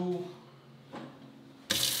mangoes too.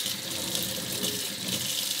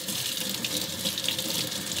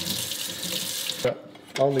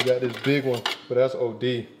 I only got this big one, but that's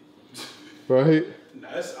OD. Right?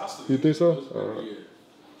 Nah, that's, I still You think so? Yeah.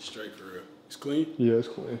 Straight for real. It's clean? Yeah, it's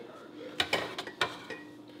clean.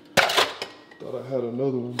 Thought I had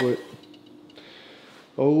another one, but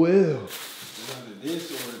oh well. Either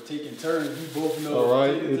this or taking turns. We both know. All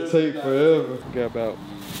right, it take forever. Got about,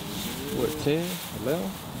 what, 10, 11?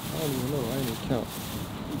 I don't even know, I ain't even count.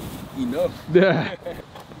 Enough. Yeah.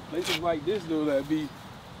 Places like this though, that be,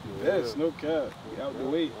 yes, no cap. We out the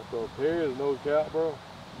way. So pears, no cap, bro.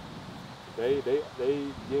 They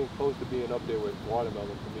getting close to being up there with watermelon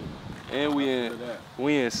for me. And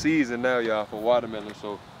we in season now, y'all, for watermelon,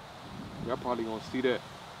 so y'all probably gonna see that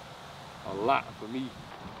a lot for me.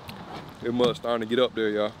 It must starting to get up there,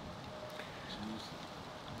 y'all.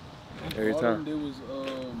 Every time.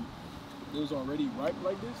 It was already ripe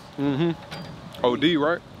like this? Mm-hmm. OD,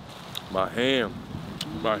 right? My hand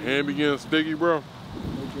begins sticky, bro. No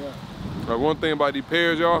cap. Like, one thing about these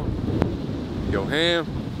pears, y'all, your hand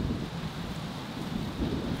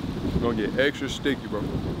gonna get extra sticky, bro.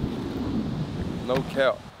 No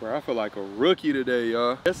cap. Bro, I feel like a rookie today,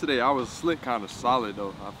 y'all. Yesterday I was slick, kind of solid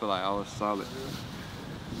though. I feel like I was solid.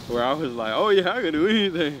 Where I was like, oh yeah, I can do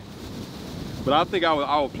anything. But I think I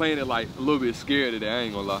was playing it like a little bit scared today, I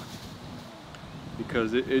ain't gonna lie.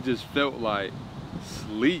 Because it just felt like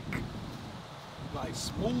sleek. Like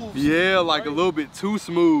smooth. Yeah, like right? A little bit too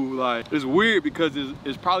smooth. Like, it's weird because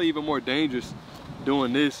it's probably even more dangerous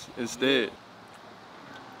doing this instead. Yeah.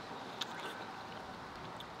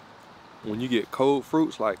 When you get cold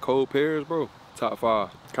fruits like cold pears, bro, top 5.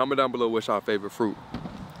 Comment down below what's your favorite fruit.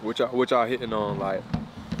 What y'all hitting on, like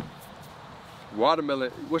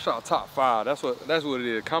watermelon. What's y'all top 5? That's what it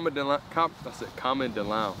is. Comment below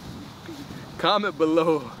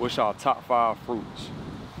what's y'all top 5 fruits.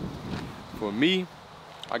 For me,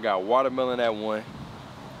 I got watermelon at 1.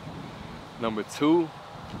 Number 2,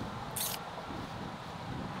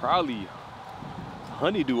 probably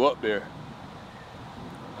honeydew up there.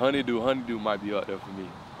 Honeydew might be up there for me.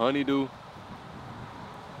 Honeydew.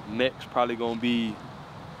 Next probably gonna be,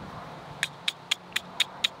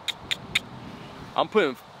 I'm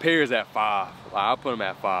putting pears at 5. Like, I'll put them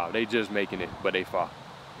at 5. They just making it, but they 5.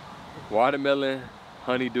 Watermelon,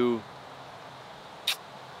 honeydew.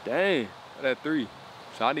 Dang, I'm at 3.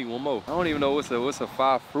 So I need one more. I don't even know what's a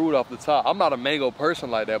 5 fruit off the top. I'm not a mango person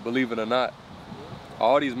like that, believe it or not.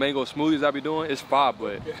 all these mango smoothies I be doing, it's fire,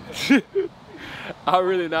 but I'm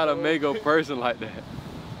really not a mango person like that.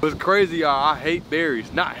 What's crazy, y'all, I hate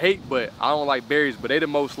berries. Not hate, but I don't like berries, but they the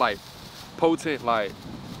most like potent,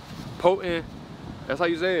 that's how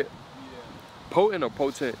you say it? Yeah. Potent or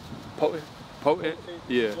potent? Potent? Potent?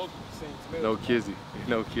 Yeah. No kizzy,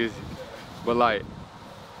 no kizzy. But like,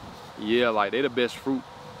 yeah, like they the best fruit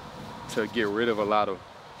to get rid of a lot of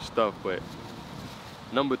stuff. But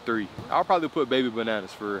number 3, I'll probably put baby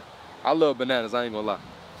bananas for real. I love bananas, I ain't gonna lie.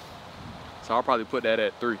 So I'll probably put that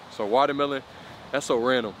at 3. So watermelon, that's so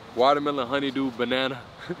random. Watermelon, honeydew, banana,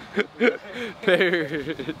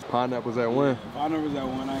 pears. Pineapple's at 1. Pineapple's at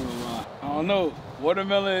 1, I ain't gonna lie. I don't know,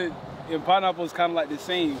 watermelon and pineapple is kind of like the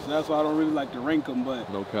same, so that's why I don't really like to rank them,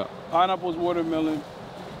 but no cap. Pineapple's watermelon,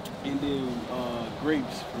 and then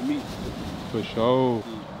grapes for me. For sure.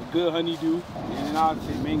 Yeah, a good honeydew, and then I'd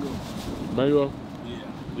say mango. Mango? Yeah.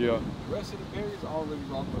 Yeah. The rest of the berries I don't really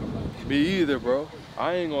rock with them like. Me either, bro.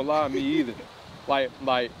 I ain't gonna lie, me either.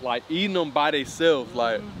 like eating them by themselves,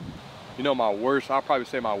 like, you know, my worst, I'll probably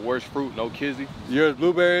say my worst fruit, no kizzy. Yours,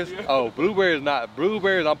 blueberries? Yeah. Oh, blueberries not.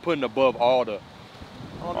 Blueberries I'm putting above all the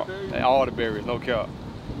berries, no cap.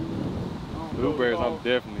 Blueberries I'm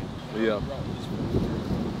definitely, yeah.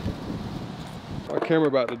 My camera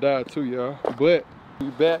about to die too, y'all. But we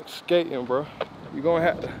back skating, bro. You gonna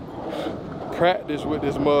have to practice with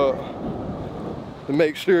this mug to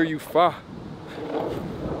make sure you fire.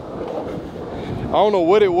 I don't know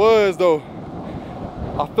what it was though.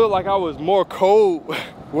 I feel like I was more cold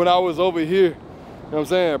when I was over here. You know what I'm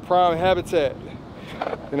saying? Prime habitat.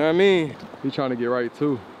 You know what I mean? He trying to get right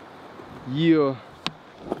too. Yeah.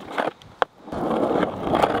 I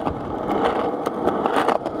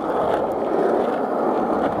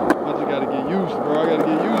just gotta get used, bro. I gotta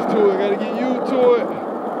get used to it. I gotta get used to it.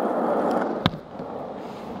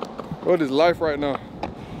 What is life right now?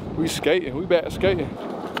 We skating. We back skating.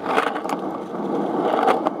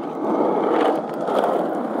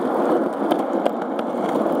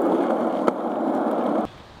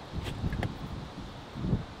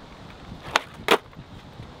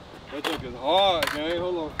 That joke is hard, man.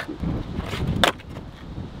 Hold on.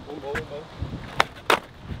 One more.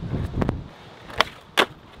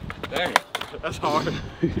 Dang, that's hard.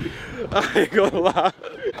 I ain't gonna lie.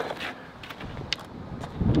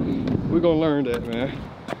 We're gonna learn that, man.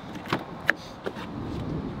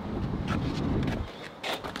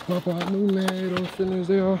 Papa knew, man, those feelings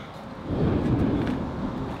there.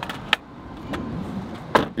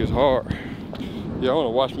 It's hard. Yeah, I wanna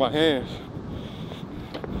wash my hands.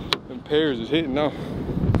 Them pears is hitting now.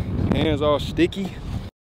 Hands all sticky.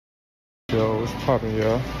 Yo, what's poppin',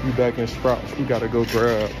 y'all? We back in Sprouts. We gotta go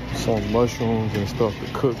grab some mushrooms and stuff to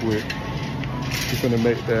cook with. We're gonna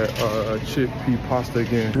make that chickpea pasta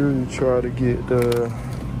again. Really try to get the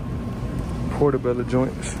portobello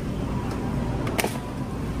joints.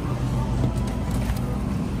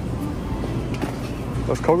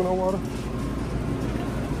 That's coconut water?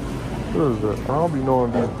 What is that? I don't be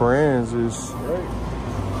knowing these brands is. Right.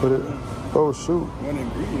 But it, oh shoot. One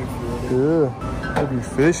ingredient for it. Yeah. They be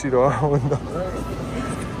fishy though, I don't know.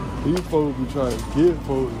 Right. These folks be trying to get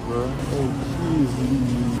folks, bro. Oh, easy.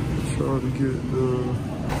 Try to get the.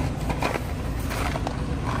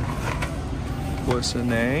 What's the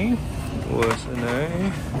name? What's the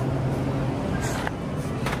name?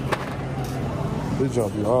 This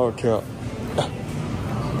jump be all cap.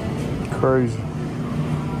 Crazy.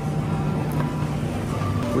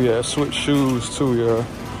 We had switch shoes too, yeah.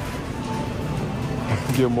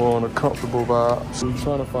 Get more on a comfortable vibe. So we're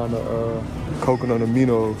trying to find the coconut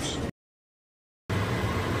aminos.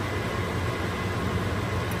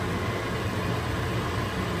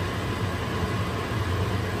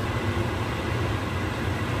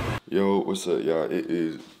 Yo, what's up, y'all? It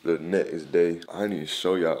is the next day. I need to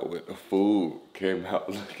show y'all what the food came out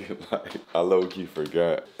looking like. I low-key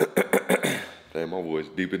forgot. Damn, my voice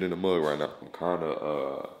deeper in the mud right now. I'm kind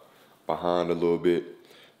of behind a little bit,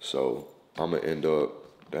 so I'm gonna end up,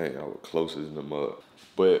 dang, I was closest in the mud.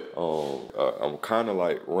 But I'm kind of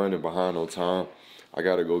like running behind on time. I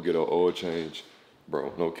gotta go get an oil change.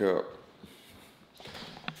 Bro, no cap.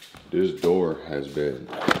 This door has been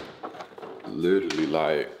literally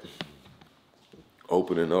like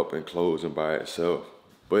opening up and closing by itself.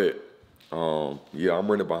 But yeah, I'm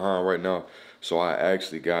running behind right now. So I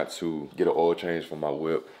actually got to get an oil change for my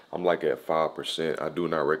whip. I'm like at 5%. I do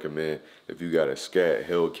not recommend if you got a Scat,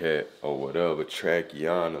 Hellcat, or whatever,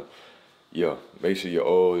 Trackiana. Yeah, make sure your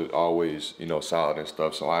oil is always, you know, solid and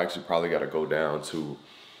stuff. So I actually probably got to go down to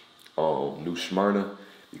New Smyrna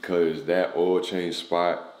because that oil change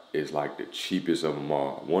spot is like the cheapest of them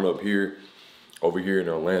all. One up here, over here in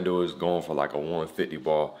Orlando is going for like a 150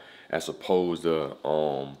 ball as opposed to,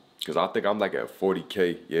 cause I think I'm like at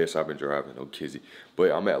 40K. Yes, I've been driving, no kizzy,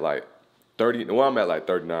 but I'm at like 30, well, I'm at like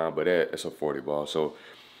 39, but that's a 40 ball. So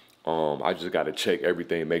I just gotta check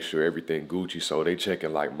everything, make sure everything Gucci. So they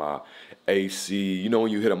checking like my AC, you know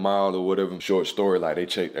when you hit a mile or whatever, short story, like they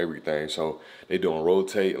check everything. So they doing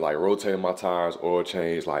rotating my tires, oil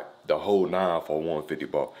change, like the whole 9 for a 150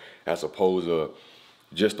 ball, as opposed to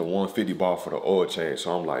just a 150 ball for the oil change.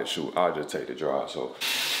 So I'm like, shoot, I'll just take the drive. So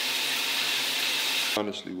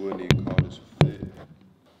honestly, wouldn't even call this a fit.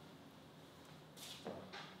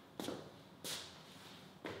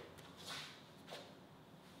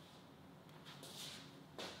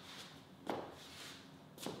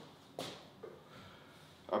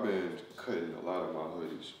 I've been cutting a lot of my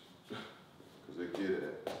hoodies because they get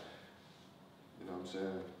it. You know what I'm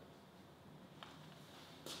saying?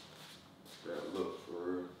 That look for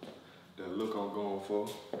real. That look I'm going for.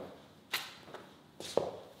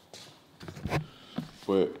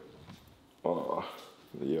 But,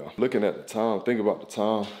 yeah. Looking at the time, think about the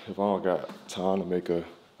time. If I don't got time to make I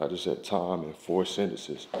just said time in 4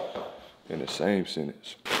 sentences in the same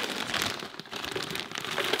sentence.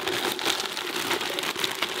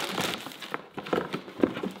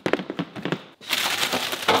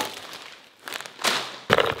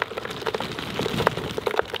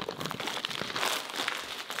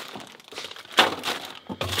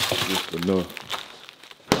 Just enough.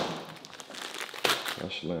 I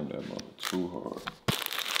slammed that mother too hard.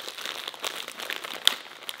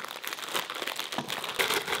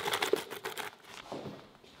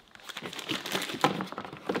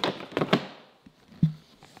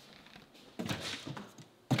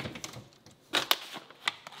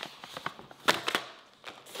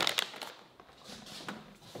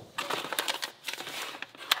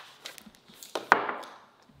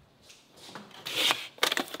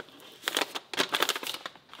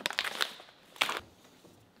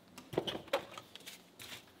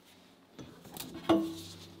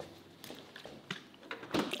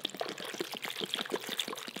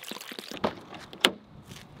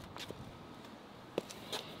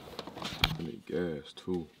 I need gas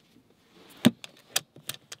too.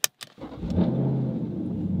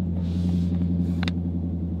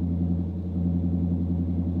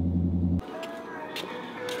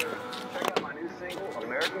 Check out my new single,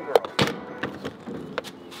 American Girl.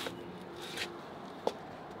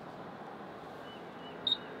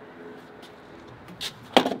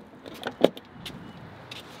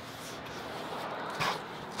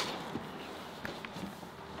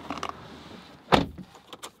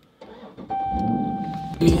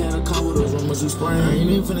 We had a couple of those rumors you spraying. I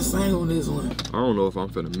ain't even finna sing on this one. I don't know if I'm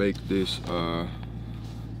finna make this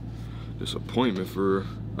this appointment for.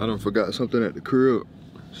 I done forgot something at the crib,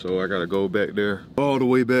 so I gotta go back there, all the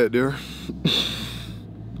way back there,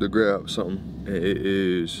 to grab something. And it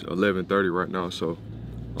is 11:30 right now, so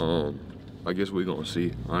I guess we're gonna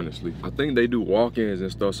see. Honestly, I think they do walk-ins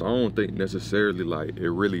and stuff, so I don't think necessarily like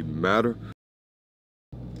it really matter.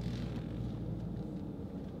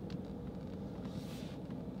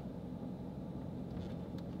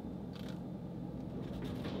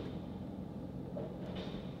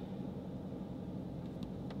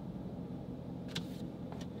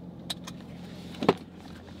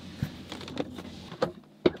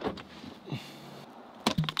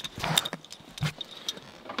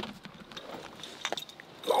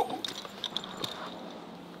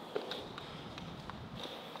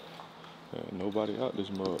 Nobody out this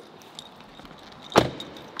mug.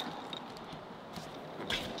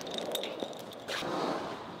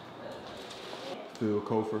 Phil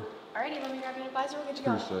Kofer. Alrighty, let me grab you an advisor. We'll get you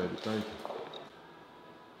going. Appreciate it. Thank you.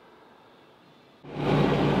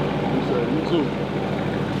 Appreciate it. You too.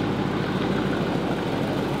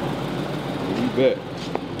 We back.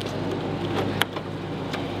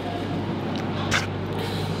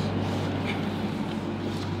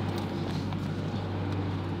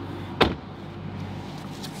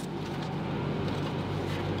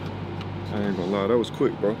 I ain't gonna lie, that was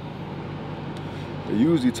quick, bro. It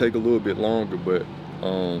usually take a little bit longer, but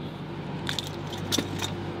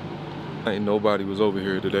ain't nobody was over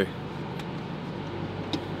here today.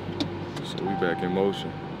 So we back in motion.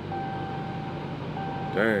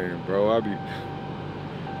 Dang, bro, I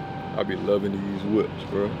be loving these whips,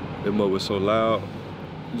 bro. That mud was so loud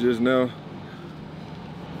just now.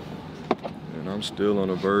 And I'm still on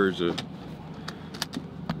the verge of,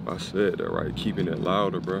 I said that right, keeping it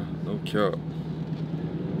louder, bro. No cap.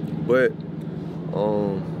 But,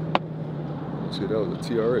 see, that was a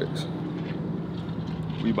TRX.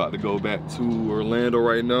 We about to go back to Orlando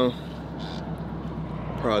right now.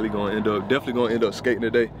 Probably gonna definitely gonna end up skating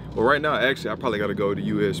today. But right now, actually, I probably gotta go to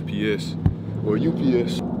USPS or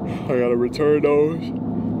UPS. I gotta return those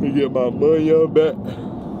and get my money back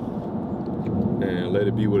and let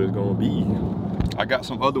it be what it's gonna be. I got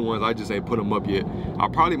some other ones, I just ain't put them up yet. I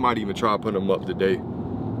probably might even try putting them up today.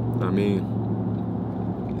 I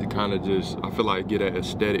mean, it kind of just, I feel like get that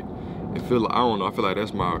aesthetic. I don't know, I feel like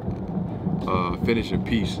that's my finishing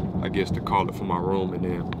piece, I guess, to call it, for my room. And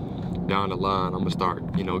then down the line, I'm gonna start,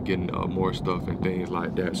 you know, getting more stuff and things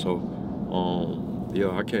like that. So, yeah,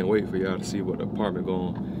 I can't wait for y'all to see what the apartment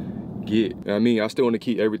gonna get. I mean, I still want to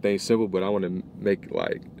keep everything simple, but I want to make,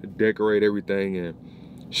 like, decorate everything. And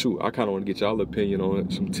shoot, I kind of want to get y'all opinion on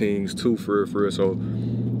it, some things too, for real. So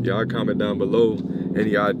y'all comment down below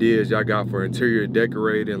any ideas y'all got for interior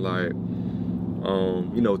decorating, like,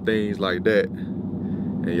 you know, things like that.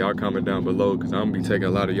 And y'all comment down below, because I'm gonna be taking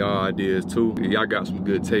a lot of y'all ideas too. Y'all got some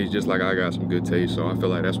good taste, just like I got some good taste. So I feel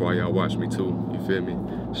like that's why y'all watch me too, you feel me?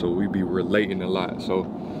 So we be relating a lot. So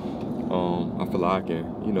I feel like I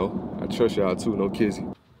can, you know, I trust y'all too, no kizzy.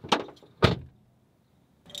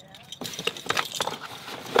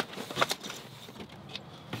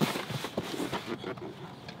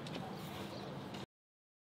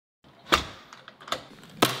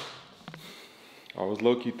 I was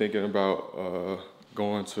low-key thinking about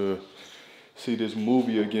going to see this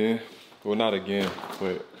movie again. Well, not again,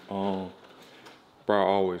 but bro, I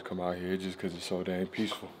always come out here just because it's so dang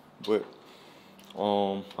peaceful. But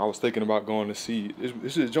I was thinking about going to see,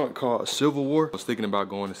 this is a joint called Civil War. I was thinking about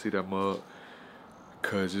going to see that mug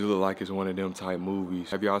because it look like it's one of them type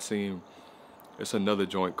movies. Have y'all seen, it's another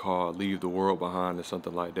joint called Leave the World Behind or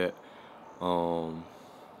something like that.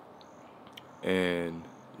 And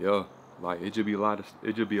yeah, like it should be a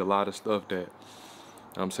lot of stuff that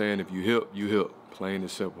I'm saying, if you hip, you hip, plain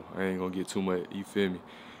and simple. I ain't gonna get too much, you feel me,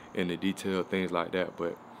 in the detail, things like that.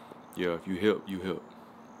 But yeah, if you hip, you hip.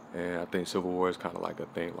 And I think Civil War is kind of like a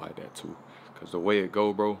thing like that too. Cause the way it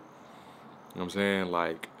go, bro, you know what I'm saying?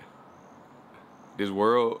 Like, this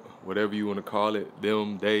world, whatever you wanna call it,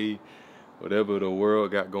 them, they, whatever the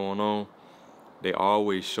world got going on, they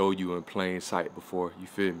always show you in plain sight before, you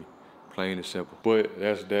feel me? Plain and simple. But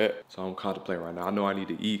that's that. So I'm contemplating right now. I know I need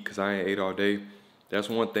to eat because I ain't ate all day. That's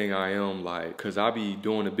one thing I am, like, because I be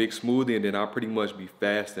doing a big smoothie and then I pretty much be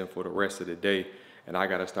fasting for the rest of the day. And I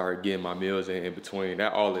got to start getting my meals in between.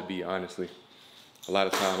 That all it be, honestly. A lot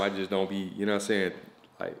of time I just don't be, you know what I'm saying,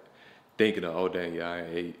 like, thinking of, oh, dang, yeah, I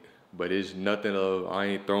ain't ate. But it's nothing of, I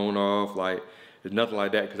ain't thrown off, like, it's nothing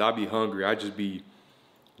like that, because I be hungry. I just be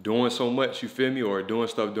doing so much, you feel me, or doing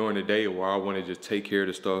stuff during the day where I want to just take care of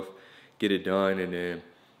the stuff, get it done, and then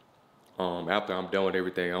after I'm done with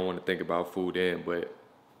everything, I want to think about food then. But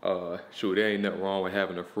shoot, there ain't nothing wrong with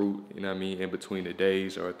having a fruit, you know what I mean, in between the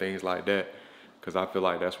days or things like that, because I feel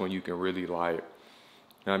like that's when you can really, like, you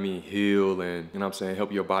know what I mean, heal and, you know what I'm saying,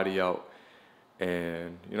 help your body out,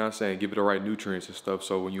 and, you know what I'm saying, give it the right nutrients and stuff.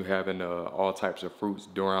 So when you having all types of fruits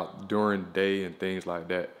during the day and things like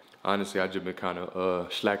that, honestly, I just been kind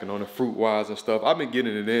of slacking on the fruit wise and stuff. I've been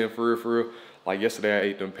getting it in for real. Like yesterday I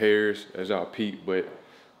ate them pears, as y'all peeped, but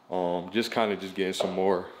just kind of just getting some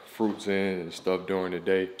more fruits in and stuff during the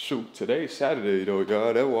day. Shoot, today's Saturday though,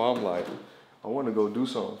 y'all. That's why I'm like, I want to go do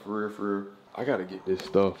something for real. I gotta get this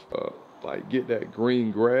stuff like get that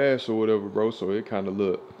green grass or whatever, bro, so it kind of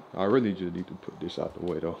look. I really just need to put this out the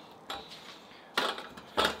way though.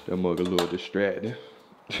 That mug a little distracting.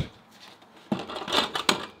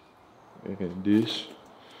 And this,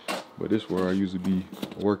 but this where I usually be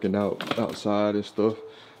working out outside and stuff,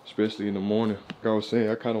 especially in the morning. Like I was saying,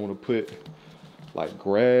 I kind of want to put like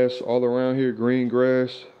grass all around here, green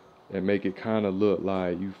grass, and make it kind of look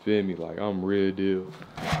like, you feel me, like I'm real deal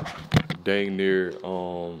dang near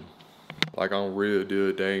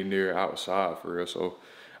dang near outside for real. So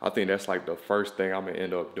I think that's like the first thing I'm gonna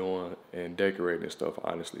end up doing and decorating and stuff,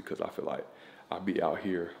 honestly, because I feel like I be out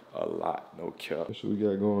here a lot, no cap. That's what we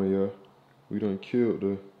got going, y'all. We done killed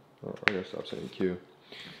the, oh, I gotta stop saying kill.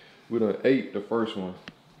 We done ate the first one,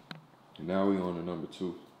 and now we on to number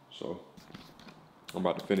 2. So I'm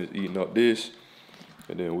about to finish eating up this,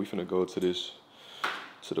 and then we finna go to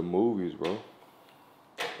the movies, bro.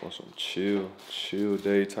 On some chill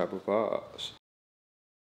day type of vibes.